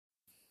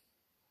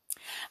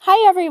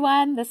Hi,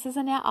 everyone. This is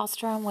Annette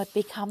Alstrom with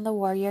Become the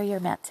Warrior You're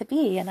Meant to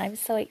Be. And I'm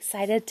so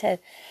excited to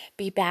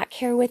be back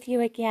here with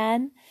you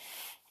again.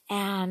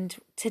 And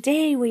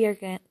today we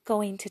are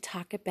going to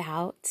talk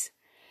about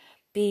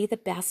be the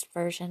best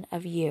version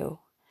of you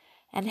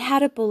and how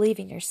to believe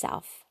in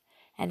yourself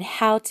and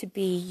how to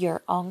be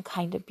your own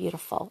kind of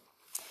beautiful.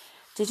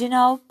 Did you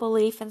know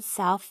belief in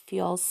self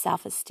fuels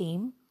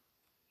self-esteem?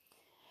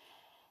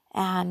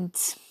 And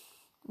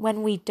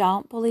when we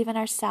don't believe in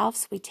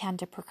ourselves, we tend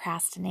to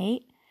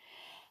procrastinate.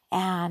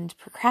 And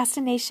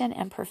procrastination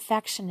and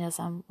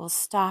perfectionism will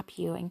stop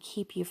you and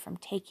keep you from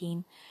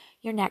taking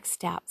your next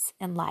steps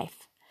in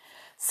life.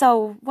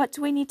 So what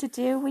do we need to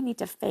do? We need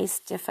to face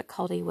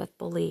difficulty with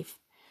belief.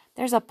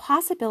 There's a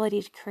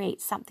possibility to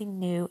create something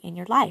new in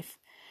your life.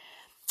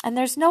 And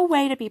there's no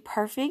way to be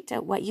perfect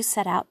at what you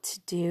set out to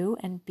do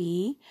and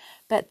be,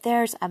 but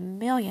there's a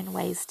million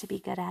ways to be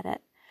good at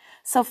it.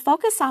 So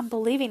focus on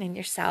believing in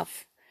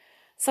yourself.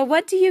 So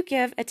what do you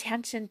give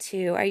attention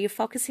to? Are you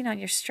focusing on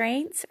your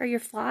strengths or your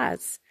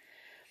flaws?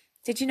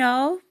 Did you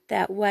know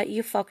that what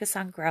you focus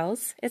on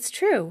grows? It's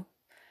true.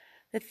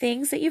 The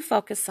things that you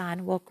focus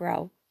on will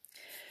grow.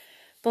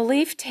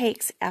 Belief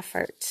takes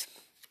effort.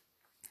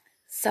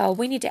 So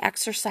we need to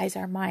exercise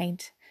our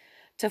mind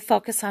to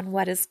focus on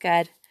what is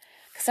good,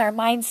 because our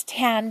minds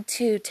tend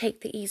to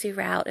take the easy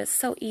route. It's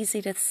so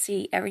easy to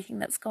see everything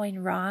that's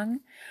going wrong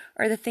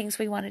or the things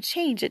we want to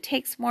change. It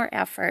takes more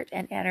effort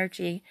and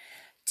energy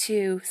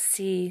to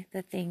see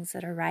the things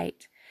that are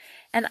right.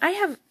 And I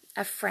have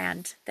a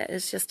friend that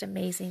is just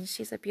amazing.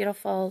 She's a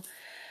beautiful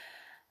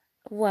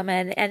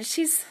woman, and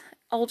she's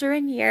older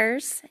in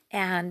years,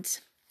 and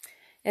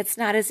it's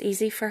not as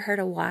easy for her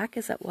to walk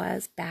as it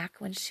was back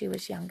when she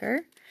was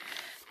younger.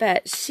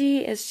 But she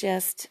is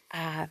just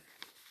a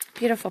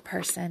beautiful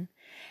person,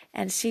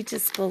 and she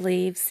just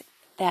believes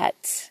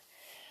that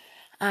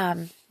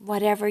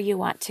whatever you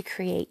want to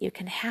create, you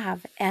can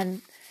have,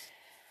 and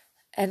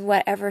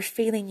whatever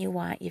feeling you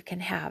want, you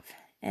can have.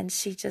 And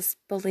she just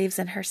believes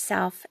in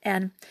herself.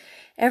 And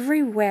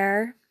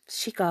everywhere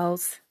she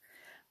goes,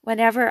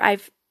 whenever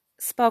I've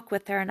spoke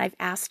with her and I've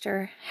asked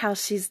her how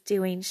she's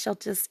doing, she'll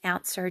just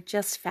answer,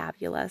 just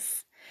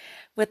fabulous,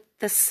 with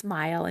the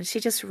smile. And she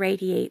just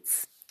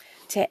radiates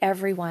to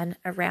everyone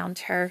around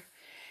her.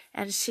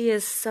 And she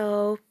is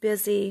so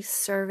busy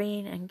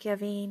serving and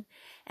giving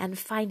and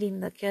finding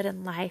the good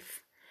in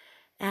life.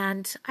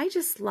 And I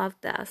just love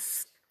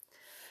this.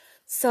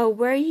 So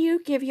where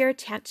you give your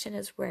attention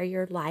is where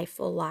your life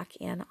will lock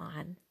in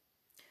on.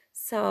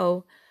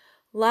 So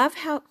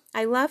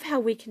I love how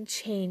we can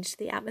change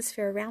the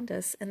atmosphere around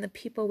us and the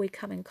people we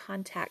come in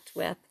contact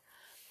with.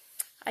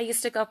 I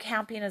used to go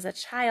camping as a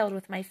child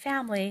with my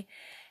family,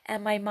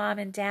 and my mom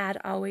and dad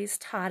always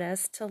taught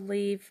us to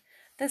leave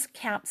this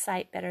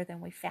campsite better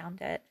than we found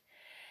it.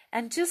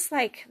 And just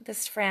like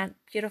this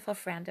beautiful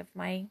friend of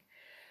mine,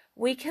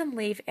 we can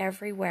leave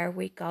everywhere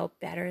we go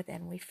better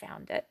than we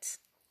found it.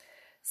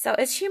 So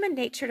it's human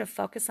nature to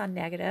focus on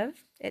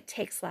negative. It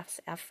takes less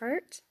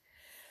effort.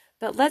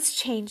 But let's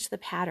change the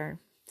pattern.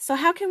 So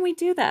how can we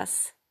do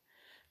this?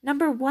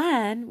 Number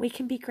one, we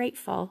can be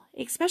grateful,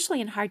 especially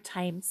in hard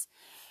times.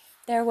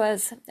 There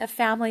was a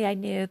family I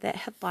knew that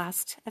had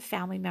lost a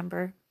family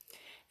member,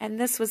 and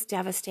this was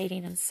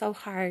devastating and so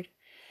hard.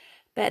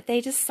 But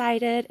they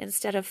decided,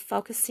 instead of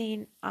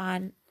focusing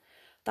on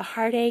the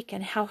heartache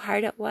and how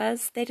hard it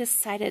was, they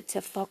decided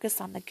to focus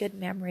on the good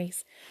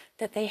memories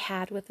that they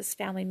had with this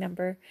family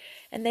member.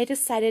 And they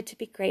decided to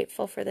be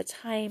grateful for the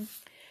time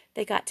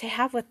they got to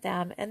have with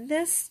them. And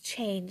this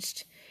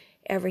changed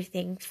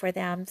everything for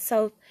them.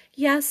 So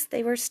yes,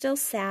 they were still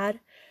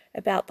sad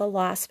about the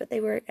loss, but they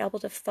were able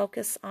to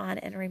focus on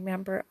and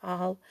remember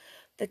all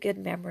the good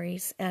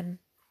memories and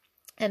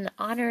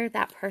honor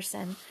that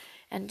person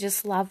and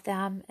just love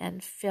them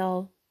and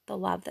feel the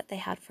love that they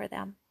had for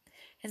them,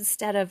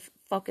 instead of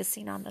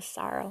focusing on the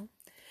sorrow.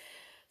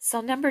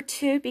 So number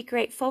two, be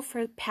grateful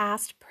for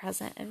past,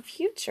 present, and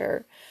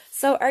future.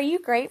 So are you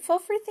grateful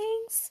for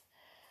things?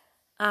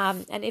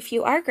 And if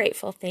you are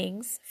grateful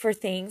for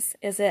things,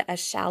 is it a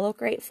shallow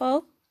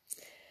grateful?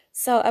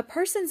 So a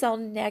person's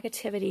own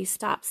negativity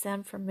stops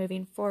them from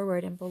moving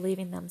forward and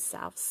believing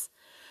themselves.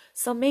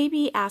 So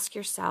maybe ask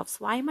yourselves,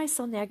 why am I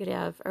so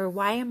negative? Or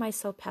why am I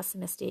so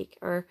pessimistic?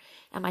 Or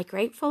am I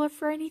grateful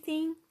for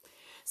anything?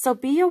 So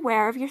be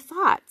aware of your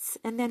thoughts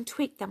and then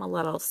tweak them a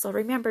little. So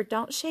remember,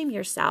 don't shame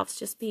yourselves.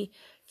 Just be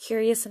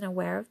curious and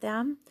aware of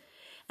them.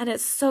 And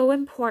it's so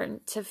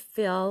important to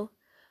feel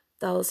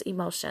those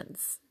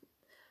emotions.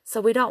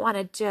 So we don't want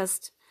to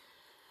just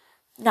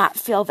not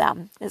feel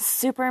them. It's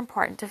super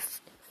important to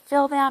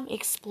feel them,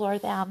 explore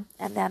them,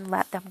 and then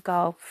let them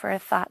go for a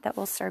thought that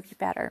will serve you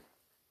better.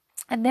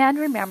 And then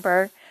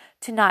remember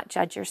to not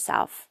judge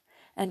yourself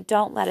and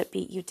don't let it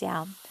beat you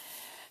down.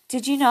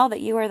 Did you know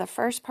that you are the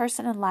first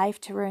person in life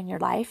to ruin your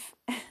life?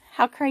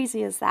 How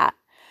crazy is that?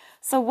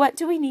 So what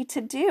do we need to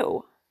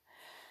do?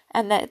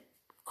 And the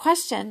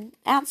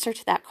answer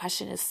to that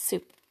question is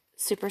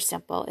super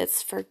simple.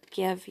 It's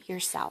forgive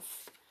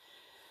yourself.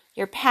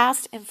 Your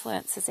past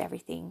influences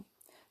everything.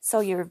 So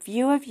your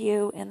view of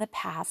you in the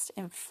past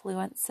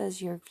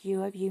influences your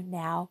view of you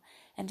now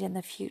and in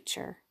the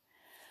future.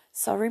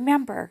 So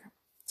remember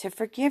to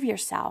forgive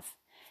yourself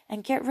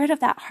and get rid of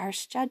that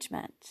harsh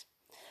judgment.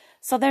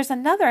 So there's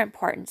another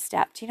important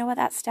step. Do you know what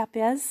that step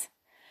is?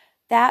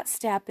 That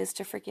step is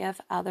to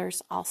forgive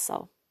others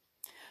also.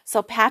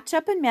 So patch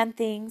up and mend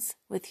things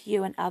with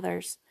you and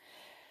others.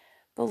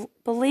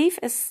 Belief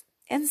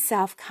in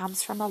self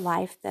comes from a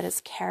life that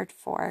is cared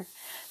for.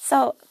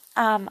 So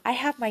I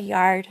have my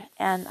yard,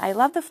 and I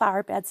love the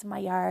flower beds in my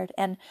yard.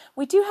 And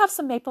we do have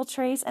some maple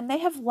trees, and they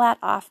have let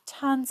off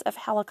tons of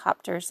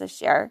helicopters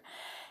this year.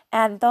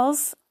 And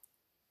those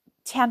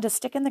tend to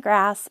stick in the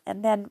grass,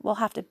 and then we'll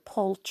have to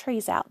pull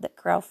trees out that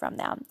grow from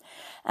them.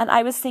 And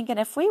I was thinking,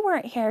 if we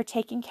weren't here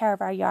taking care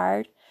of our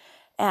yard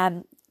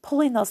and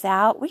pulling those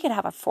out, we could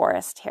have a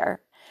forest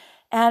here.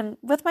 And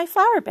with my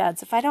flower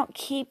beds, if I don't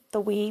keep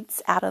the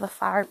weeds out of the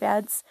flower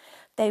beds,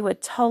 they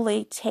would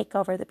totally take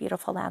over the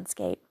beautiful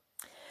landscape.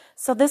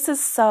 So this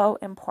is so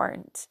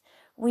important.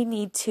 We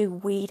need to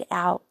weed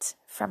out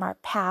from our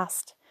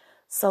past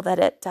so that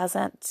it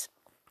doesn't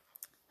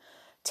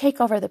take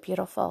over the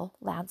beautiful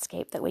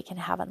landscape that we can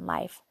have in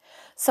life.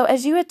 So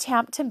as you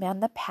attempt to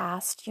mend the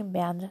past, you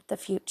mend the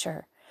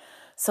future.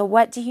 So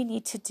what do you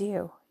need to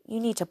do? You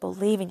need to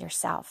believe in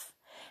yourself.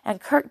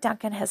 And Kirk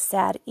Duncan has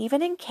said,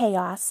 even in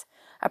chaos,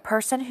 a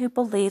person who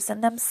believes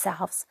in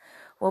themselves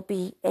will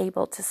be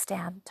able to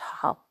stand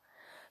tall.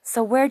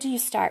 So where do you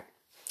start?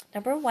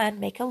 Number 1,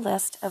 make a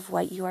list of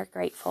what you are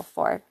grateful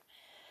for.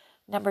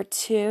 Number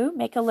 2,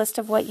 make a list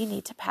of what you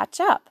need to patch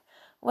up.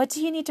 What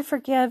do you need to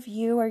forgive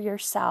you or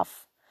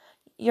yourself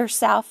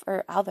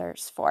or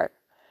others for?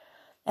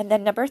 And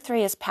then number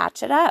 3 is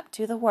patch it up.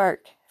 Do the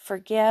work.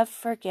 Forgive,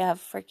 forgive,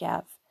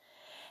 forgive.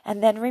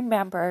 And then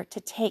remember to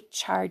take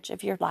charge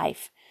of your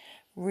life.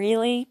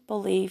 Really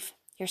believe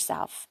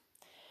yourself.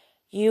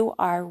 You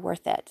are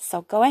worth it.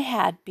 So go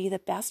ahead, be the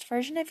best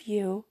version of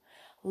you.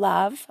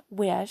 Love,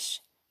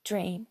 wish,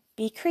 dream,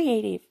 be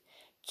creative.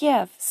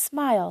 Give,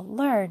 smile,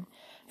 learn,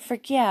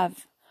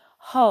 forgive,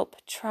 hope,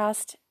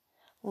 trust,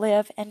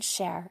 live, and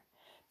share.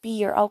 Be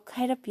your own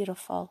kind of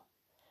beautiful.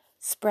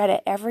 Spread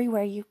it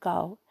everywhere you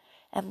go,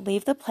 and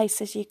leave the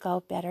places you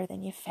go better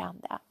than you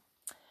found them.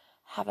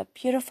 Have a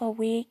beautiful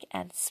week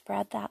and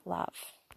spread that love.